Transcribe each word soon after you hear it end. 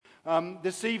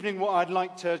This evening, what I'd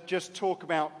like to just talk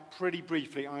about pretty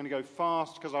briefly, I'm going to go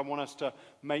fast because I want us to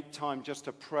make time just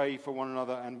to pray for one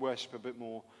another and worship a bit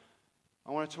more.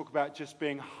 I want to talk about just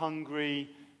being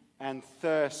hungry and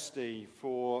thirsty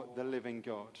for the living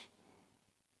God.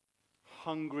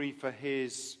 Hungry for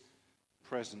His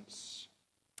presence.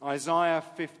 Isaiah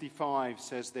 55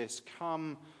 says this,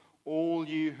 "Come, all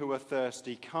you who are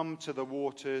thirsty, come to the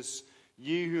waters.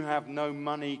 You who have no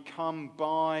money, come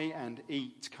buy and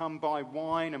eat. Come buy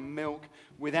wine and milk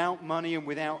without money and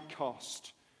without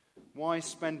cost. Why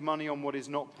spend money on what is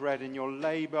not bread and your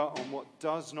labor on what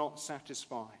does not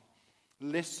satisfy?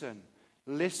 Listen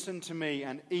to me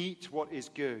and eat what is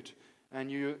good,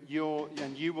 and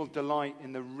you will delight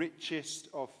in the richest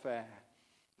of fare.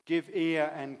 Give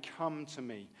ear and come to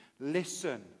me.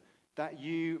 Listen, that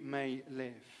you may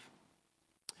live."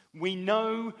 We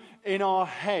know in our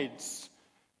heads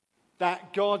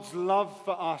that God's love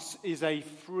for us is a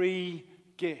free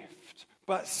gift.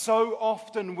 But so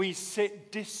often we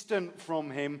sit distant from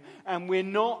Him and we're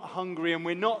not hungry and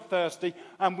we're not thirsty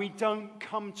and we don't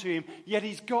come to Him. Yet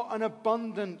He's got an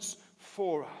abundance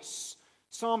for us.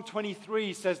 Psalm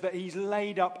 23 says that He's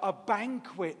laid up a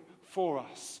banquet for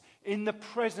us in the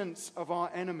presence of our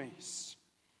enemies.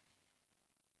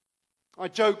 I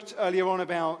joked earlier on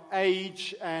about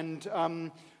age,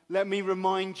 and let me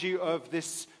remind you of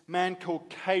this man called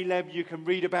Caleb. You can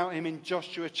read about him in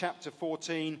Joshua chapter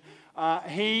 14.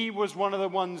 He was one of the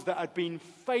ones that had been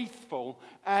faithful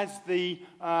as the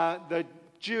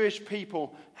Jewish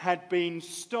people had been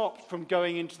stopped from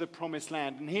going into the promised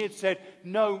land. And he had said,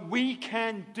 "No, we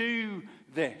can do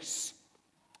this."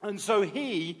 And so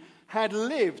he had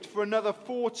lived for another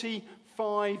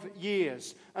 45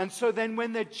 years. And so then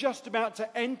when they're just about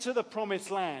to enter the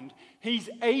promised land, he's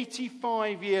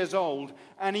 85 years old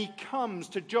and he comes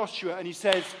to Joshua and he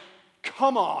says,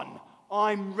 "Come on,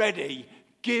 I'm ready.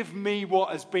 Give me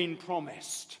what has been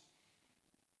promised."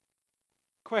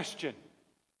 Question.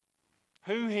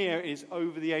 Who here is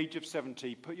over the age of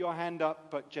 70? Put your hand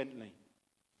up, but gently.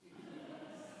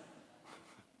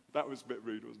 That was a bit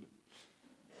rude, wasn't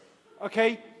it?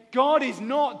 Okay, God is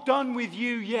not done with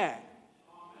you yet.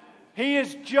 He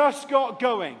has just got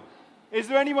going. Is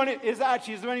there anyone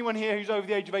here who's over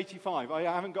the age of 85? I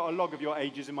haven't got a log of your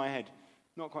ages in my head.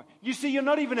 Not quite. You see, you're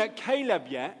not even at Caleb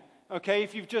yet. Okay,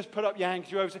 if you've just put up your hand,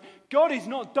 you're over. God is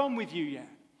not done with you yet.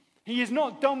 He is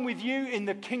not done with you in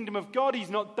the kingdom of God. He's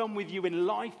not done with you in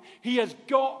life. He has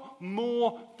got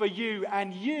more for you,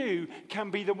 and you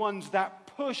can be the ones that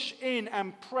push in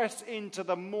and press into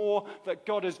the more that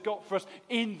God has got for us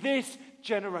in this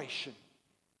generation.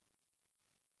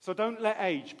 So don't let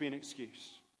age be an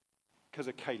excuse because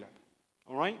of Caleb,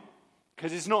 all right?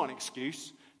 Because it's not an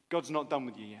excuse. God's not done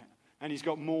with you yet. And He's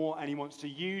got more, and He wants to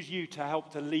use you to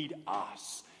help to lead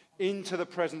us into the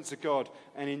presence of God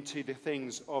and into the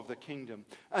things of the kingdom.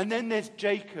 And then there's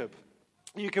Jacob.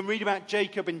 You can read about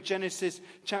Jacob in Genesis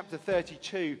chapter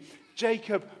 32.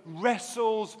 Jacob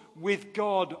wrestles with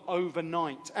God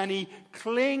overnight, and he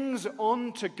clings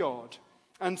on to God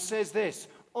and says this,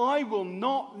 "I will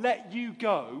not let you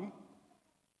go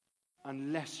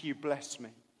unless you bless me."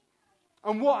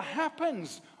 And what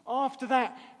happens after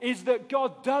that is that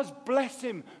God does bless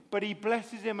him, but He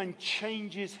blesses him and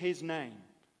changes his name.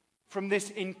 From this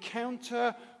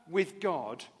encounter with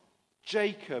God,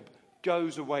 Jacob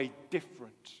goes away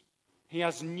different. He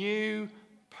has new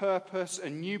purpose, a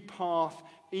new path,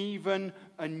 even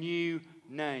a new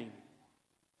name.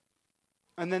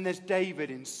 And then there's David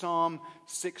in Psalm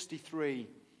 63.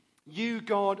 "You,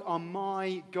 God, are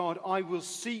my God. I will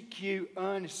seek you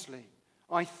earnestly.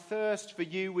 I thirst for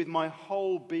you with my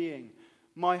whole being.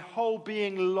 My whole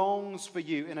being longs for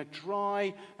you in a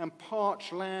dry and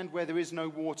parched land where there is no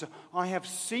water. I have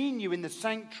seen you in the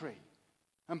sanctuary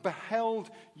and beheld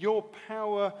your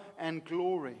power and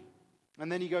glory."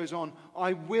 And then he goes on,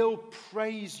 "I will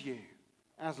praise you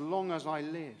as long as I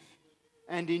live.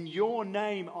 And in your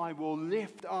name I will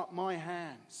lift up my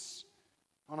hands.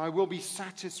 And I will be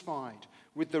satisfied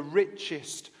with the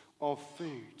richest of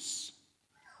foods."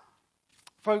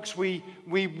 Folks, we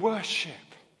worship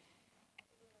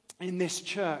in this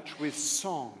church with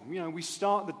song. You know, we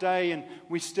start the day and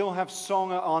we still have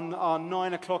song on our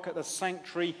 9 o'clock at the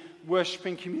sanctuary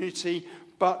worshiping community,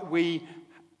 but we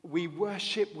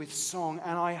worship with song.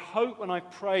 And I hope and I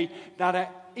pray that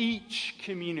at each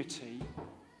community,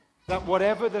 that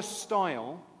whatever the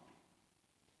style,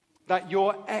 that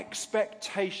your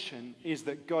expectation is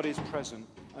that God is present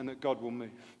and that God will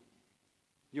move.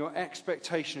 Your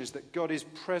expectation is that God is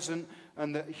present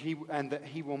and that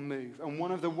he will move. And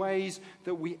one of the ways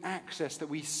that we access, that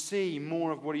we see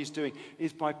more of what he's doing,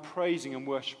 is by praising and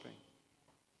worshiping.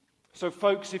 So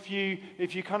folks, if you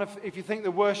think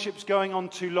the worship's going on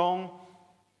too long,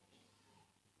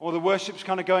 or the worship's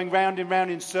kind of going round and round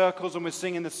in circles and we're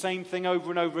singing the same thing over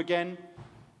and over again,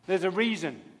 there's a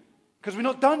reason. Because we're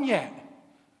not done yet.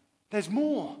 There's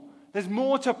more. There's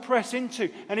more to press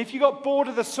into. And if you got bored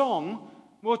of the song,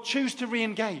 well, choose to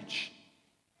re-engage.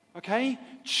 Okay?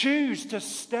 Choose to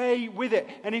stay with it.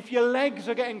 And if your legs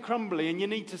are getting crumbly and you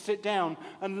need to sit down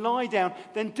and lie down,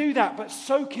 then do that. But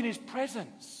soak in his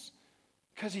presence.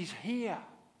 Because he's here.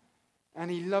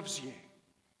 And he loves you.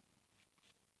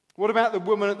 What about the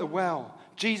woman at the well?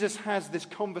 Jesus has this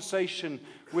conversation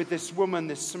with this woman,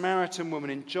 this Samaritan woman,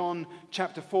 in John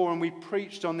chapter 4. And we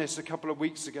preached on this a couple of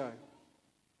weeks ago.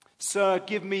 Sir,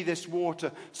 give me this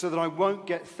water so that I won't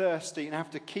get thirsty and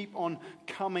have to keep on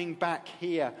coming back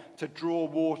here to draw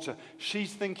water.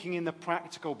 She's thinking in the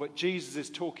practical, but Jesus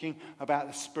is talking about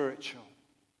the spiritual.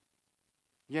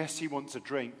 Yes, he wants a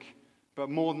drink, but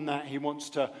more than that, he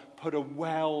wants to put a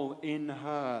well in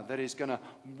her that is going to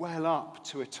well up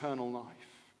to eternal life.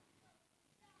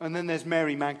 And then there's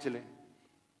Mary Magdalene.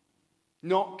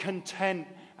 Not content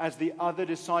as the other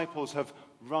disciples have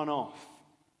run off,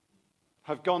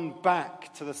 have gone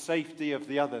back to the safety of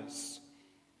the others.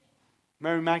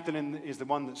 Mary Magdalene is the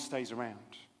one that stays around.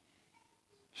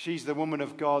 She's the woman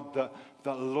of God that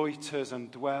loiters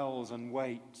and dwells and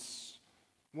waits.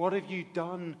 What have you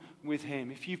done with him?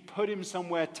 If you've put him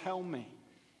somewhere, tell me.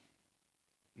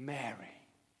 Mary,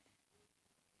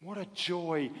 what a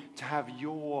joy to have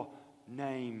your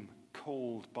name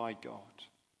called by God.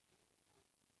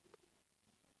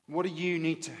 What do you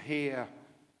need to hear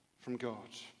from God?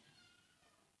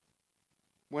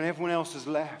 When everyone else has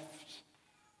left,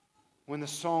 when the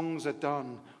songs are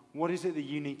done, what is it that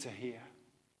you need to hear?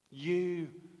 You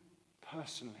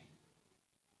personally.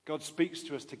 God speaks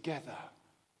to us together,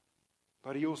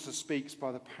 but he also speaks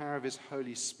by the power of his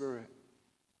Holy Spirit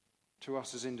to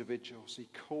us as individuals. He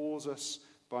calls us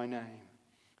by name.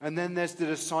 And then there's the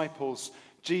disciples.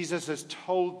 Jesus has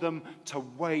told them to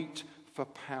wait for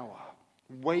power.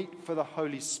 Wait for the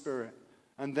Holy Spirit.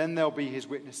 And then they'll be his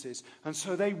witnesses. And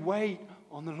so they wait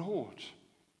on the Lord.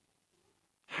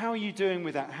 How are you doing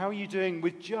with that? How are you doing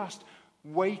with just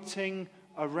waiting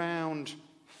around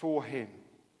for him?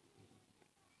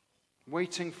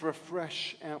 Waiting for a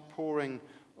fresh outpouring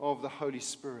of the Holy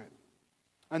Spirit.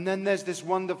 And then there's this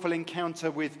wonderful encounter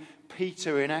with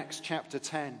Peter in Acts chapter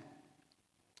 10.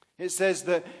 It says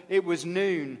that it was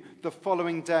noon the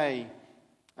following day.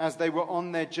 As they were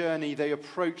on their journey, they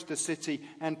approached the city,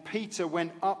 and Peter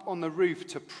went up on the roof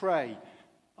to pray.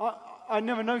 I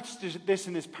never noticed this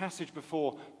in this passage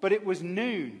before, but it was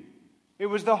noon. It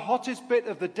was the hottest bit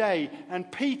of the day,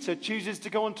 and Peter chooses to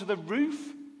go onto the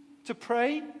roof to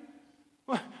pray.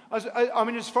 I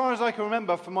mean, as far as I can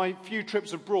remember from my few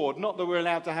trips abroad, not that we're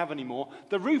allowed to have any more,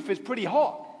 the roof is pretty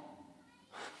hot.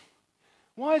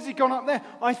 Why has he gone up there?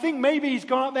 I think maybe he's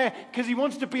gone up there because he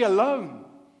wants to be alone.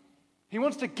 He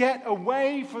wants to get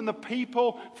away from the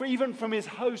people, even from his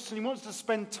hosts, and he wants to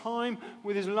spend time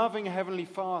with his loving Heavenly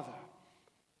Father.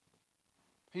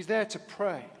 He's there to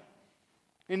pray.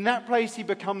 In that place, he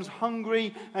becomes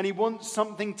hungry and he wants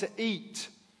something to eat.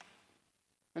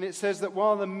 And it says that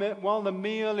while the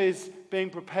meal is being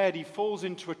prepared, he falls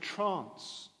into a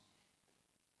trance.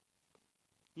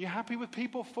 You happy with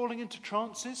people falling into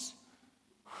trances?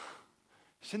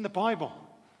 It's in the Bible.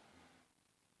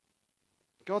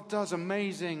 God does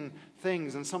amazing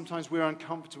things, and sometimes we're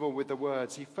uncomfortable with the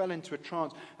words. He fell into a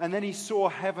trance, and then he saw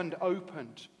heaven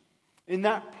opened. In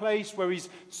that place where he's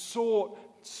sought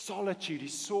solitude, he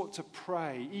sought to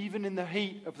pray, even in the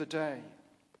heat of the day.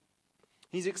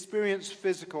 He's experienced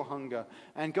physical hunger,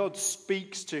 and God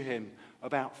speaks to him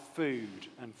about food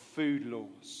and food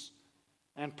laws.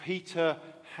 And Peter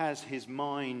has his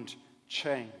mind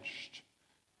changed.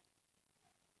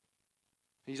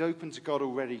 He's open to God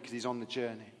already because he's on the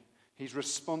journey. He's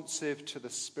responsive to the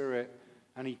Spirit,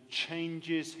 and he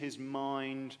changes his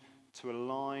mind to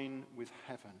align with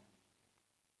heaven.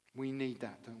 We need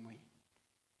that, don't we?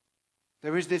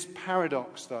 There is this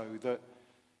paradox, though, that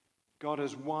God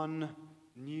has won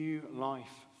new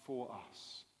life for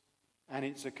us, and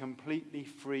it's a completely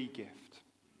free gift.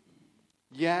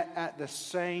 Yet at the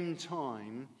same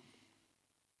time,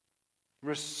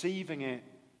 receiving it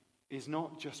is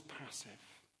not just passive.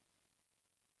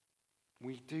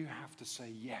 We do have to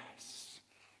say yes.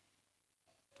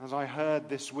 As I heard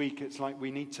this week, it's like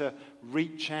we need to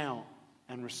reach out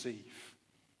and receive,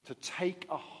 to take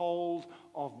a hold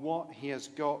of what he has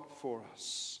got for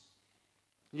us.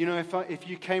 You know, if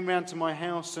you came round to my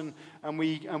house and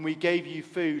we gave you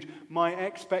food, my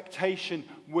expectation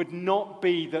would not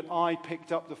be that I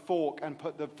picked up the fork and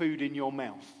put the food in your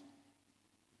mouth.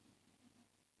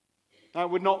 That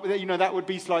would not, that would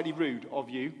be slightly rude of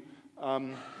you.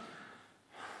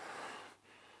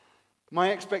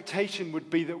 My expectation would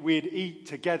be that we'd eat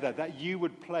together, that you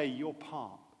would play your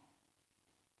part.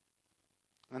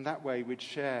 And that way we'd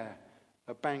share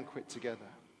a banquet together.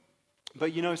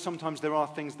 But sometimes there are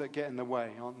things that get in the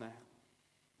way, aren't there?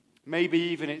 Maybe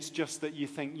even it's just that you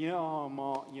think,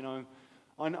 Mark,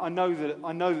 I know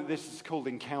that this is called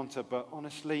encounter, but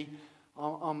honestly,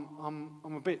 I'm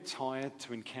a bit tired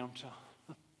to encounter.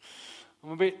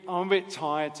 I'm a bit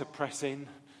tired to press in.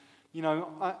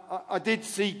 I did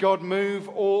see God move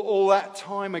all that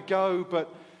time ago,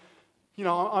 but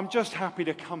I'm just happy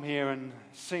to come here and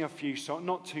sing a few songs,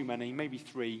 not too many, maybe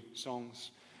 3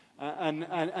 songs.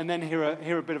 And then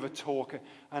hear a bit of a talk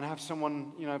and have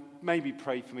someone, maybe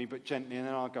pray for me, but gently, and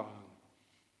then I'll go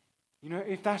home.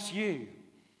 If that's you,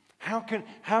 how can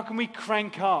we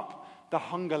crank up the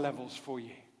hunger levels for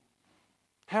you?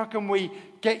 How can we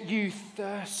get you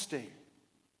thirsty?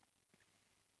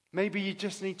 Maybe you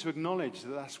just need to acknowledge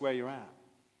that that's where you're at,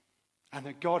 and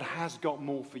that God has got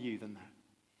more for you than that.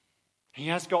 He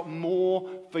has got more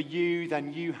for you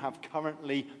than you have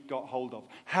currently got hold of.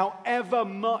 However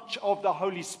much of the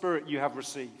Holy Spirit you have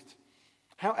received,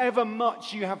 however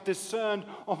much you have discerned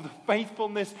of the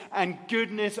faithfulness and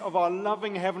goodness of our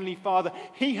loving Heavenly Father,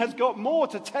 He has got more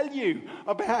to tell you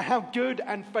about how good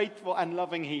and faithful and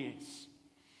loving He is.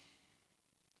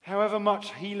 However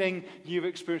much healing you've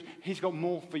experienced, He's got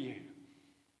more for you.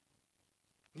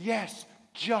 Yes,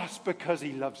 just because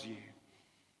He loves you.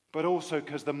 But also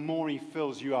because the more He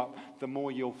fills you up, the more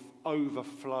you'll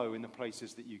overflow in the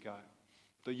places that you go.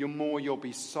 The more you'll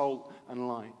be salt and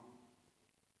light.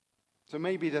 So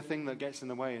maybe the thing that gets in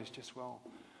the way is just, if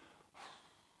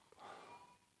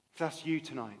that's you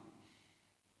tonight,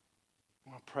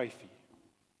 I want to pray for you.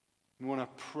 We want to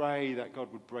pray that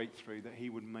God would break through, that He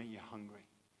would make you hungry.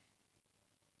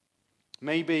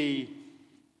 Maybe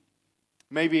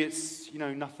it's,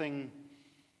 nothing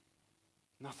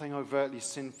overtly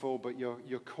sinful, but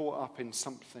you're caught up in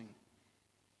something.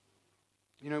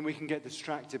 We can get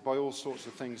distracted by all sorts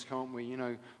of things, can't we?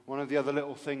 One of the other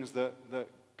little things that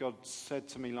God said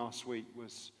to me last week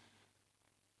was,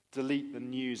 delete the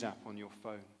news app on your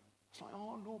phone. It's like,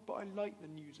 oh, Lord, but I like the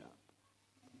news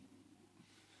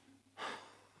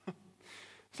app.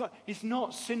 It's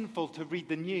not sinful to read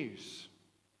the news.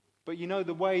 But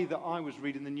the way that I was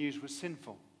reading the news was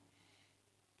sinful.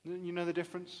 You know the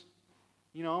difference?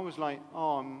 I was like,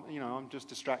 I'm just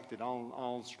distracted.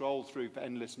 I'll scroll through for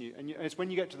endless news. And it's when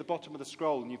you get to the bottom of the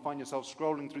scroll and you find yourself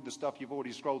scrolling through the stuff you've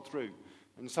already scrolled through,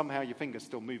 and somehow your finger's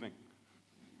still moving.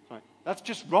 Right? That's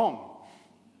just wrong.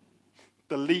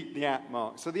 Delete the app,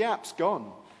 Mark. So the app's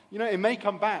gone. It may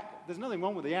come back. There's nothing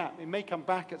wrong with the app. It may come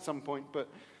back at some point, but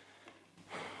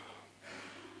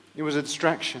it was a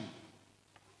distraction.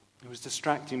 It was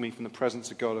distracting me from the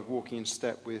presence of God, of walking in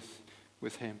step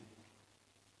with Him.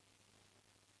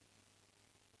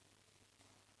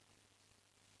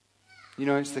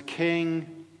 It's the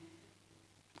King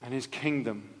and His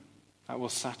kingdom that will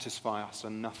satisfy us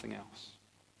and nothing else.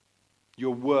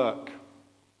 Your work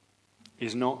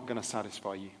is not going to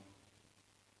satisfy you.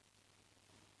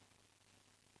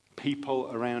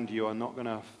 People around you are not going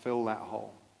to fill that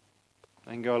hole.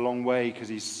 They can go a long way because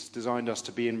He's designed us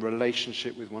to be in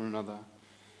relationship with one another.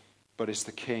 But it's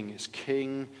the King. It's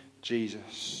King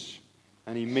Jesus.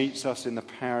 And He meets us in the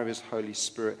power of His Holy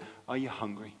Spirit. Are you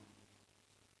hungry?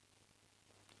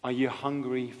 Are you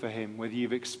hungry for Him? Whether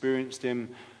you've experienced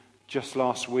Him just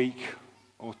last week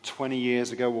or 20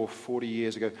 years ago or 40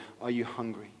 years ago, are you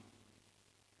hungry?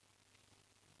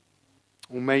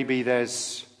 Or maybe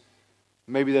there's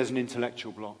an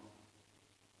intellectual block.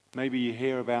 Maybe you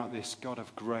hear about this God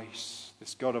of grace,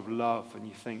 this God of love, and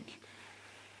you think,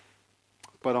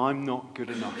 but I'm not good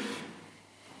enough.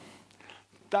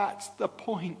 That's the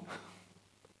point.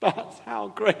 That's how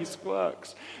grace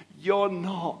works. You're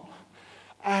not.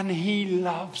 And He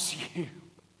loves you.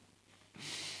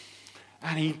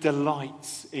 And He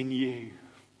delights in you.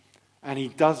 And He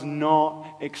does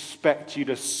not expect you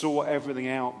to sort everything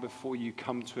out before you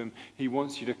come to Him. He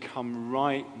wants you to come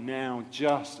right now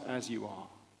just as you are.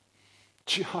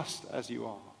 Just as you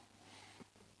are.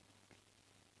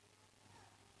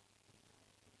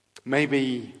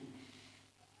 Maybe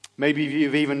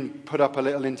you've even put up a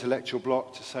little intellectual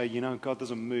block to say, God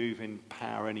doesn't move in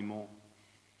power anymore.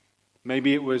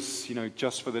 Maybe it was,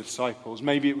 just for the disciples.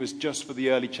 Maybe it was just for the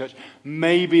early church.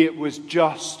 Maybe it was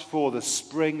just for the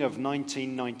spring of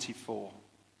 1994.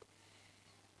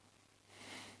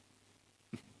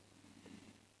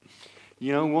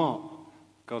 You know what?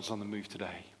 God's on the move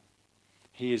today.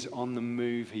 He is on the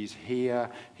move. He's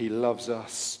here. He loves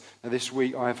us. Now, this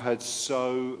week I've heard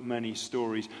so many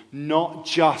stories, not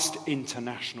just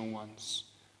international ones,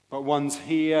 but ones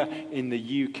here in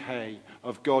the UK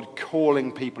of God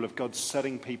calling people, of God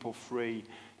setting people free.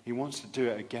 He wants to do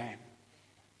it again.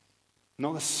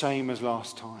 Not the same as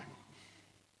last time.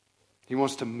 He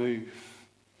wants to move.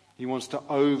 He wants to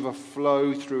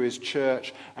overflow through his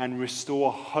church and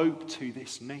restore hope to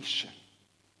this nation.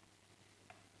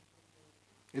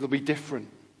 It'll be different.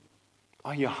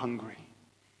 Are you hungry?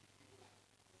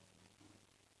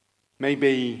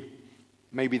 Maybe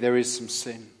there is some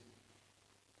sin.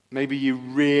 Maybe you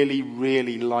really,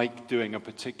 really like doing a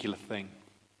particular thing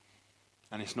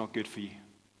and it's not good for you.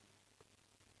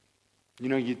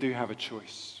 You do have a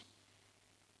choice.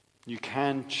 You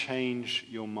can change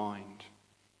your mind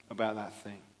about that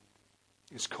thing.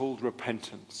 It's called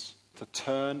repentance. To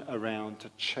turn around, to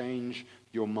change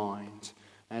your mind,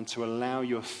 and to allow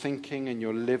your thinking and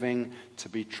your living to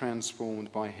be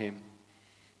transformed by him.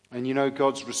 And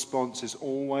God's response is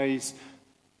always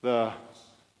the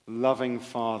loving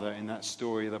father in that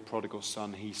story of the prodigal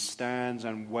son. He stands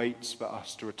and waits for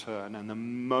us to return, and the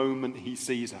moment he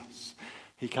sees us,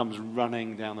 he comes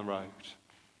running down the road.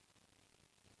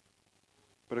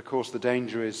 But of course the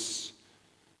danger is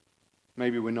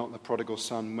maybe we're not the prodigal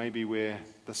son, maybe we're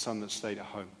the son that stayed at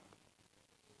home.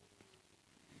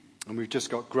 And we've just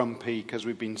got grumpy because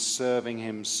we've been serving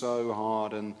him so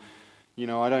hard. And,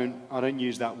 I don't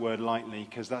use that word lightly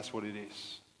because that's what it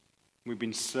is. We've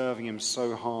been serving him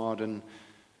so hard and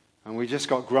we just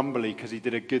got grumbly because he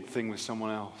did a good thing with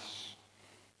someone else.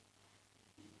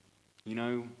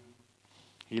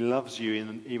 He loves you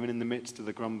even in the midst of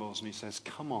the grumbles. And he says,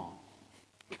 come on,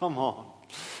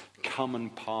 come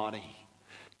and party.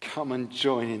 Come and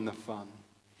join in the fun.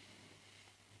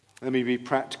 Let me be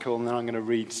practical, and then I'm going to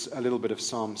read a little bit of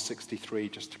Psalm 63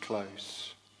 just to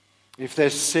close. If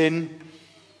there's sin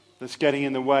that's getting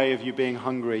in the way of you being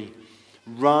hungry,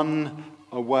 run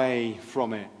away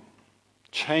from it.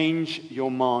 Change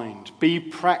your mind. Be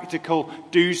practical.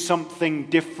 Do something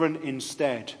different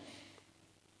instead.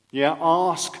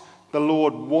 Ask the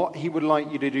Lord what he would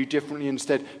like you to do differently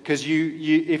instead. Because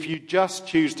if you just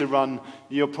choose to run,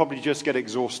 you'll probably just get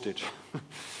exhausted.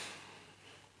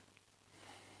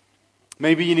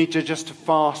 Maybe you need to just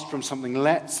fast from something.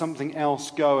 Let something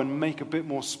else go and make a bit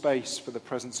more space for the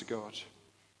presence of God.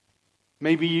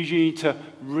 Maybe you need to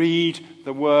read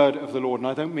the word of the Lord. And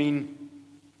I don't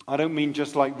mean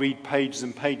just like read pages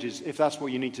and pages. If that's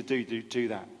what you need to do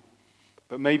that.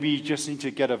 But maybe you just need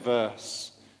to get a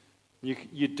verse.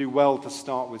 You'd do well to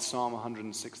start with Psalm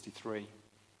 163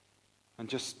 and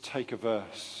just take a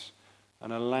verse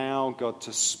and allow God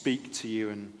to speak to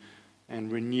you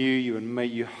and renew you and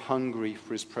make you hungry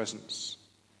for his presence.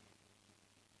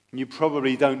 You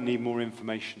probably don't need more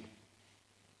information,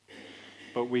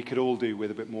 but we could all do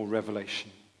with a bit more revelation.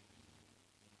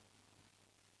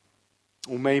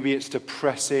 Or maybe it's to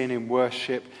press in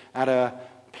worship at a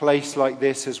place like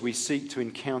this as we seek to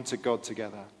encounter God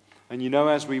together. And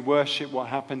as we worship, what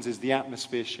happens is the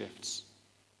atmosphere shifts.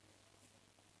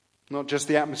 Not just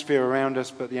the atmosphere around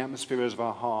us, but the atmosphere of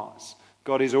our hearts.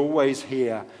 God is always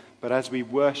here, but as we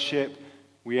worship,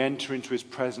 we enter into his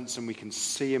presence and we can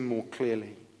see him more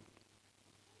clearly.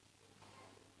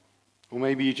 Or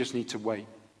maybe you just need to wait.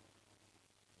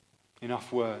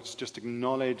 Enough words. Just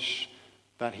acknowledge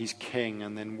that he's king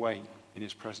and then wait in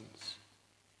his presence.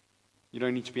 You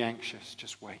don't need to be anxious,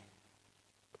 just wait.